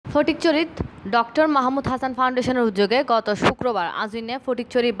ফটিকছড়িত doctor Mahmud Hasan ফাউন্ডেশনের উদ্যোগে গত শুক্রবার আজিনে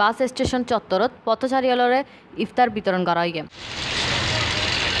ফটিকছড়ি বাস স্টেশন চত্বরত পথচারীলরে ইফতার বিতরণ করা হয়।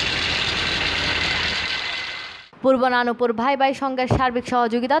 পূর্ব নানুপুর ভাই ভাই সংঘের সার্বিক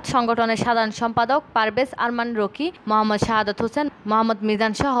সহযোগিতাত সংগঠনের সাধারণ সম্পাদক পারভেজ আরমান রকি, মোহাম্মদ শাহাদাত হোসেন, মোহাম্মদ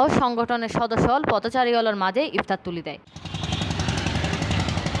মিজান সহ সংগঠনের সদস্য পথচারীলর মাঝে ইফতার তুলি দেয়।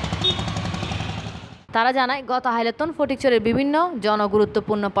 তারা জানায় গত হাইলাতন ফটিকছড়ির বিভিন্ন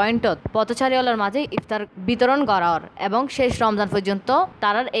জনগুরুত্বপূর্ণ পয়েন্টত পথচারীলর মাঝে ইফতার বিতরণ করার এবং শেষ রমজান পর্যন্ত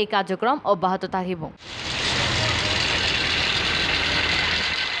তারার এই কার্যক্রম অব্যাহত থাকিব।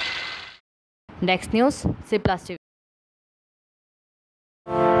 Desk news Cplus TV।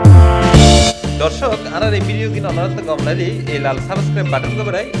 দর্শক আনার এই ভিডিও কিনা অনারত গমনালি এই লাল সাবস্ক্রাইব বাটন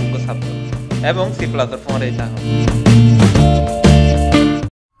কবরাই উঙ্গ সাবস্ক্রাইব এবং Cplus ফোন এই তাহ।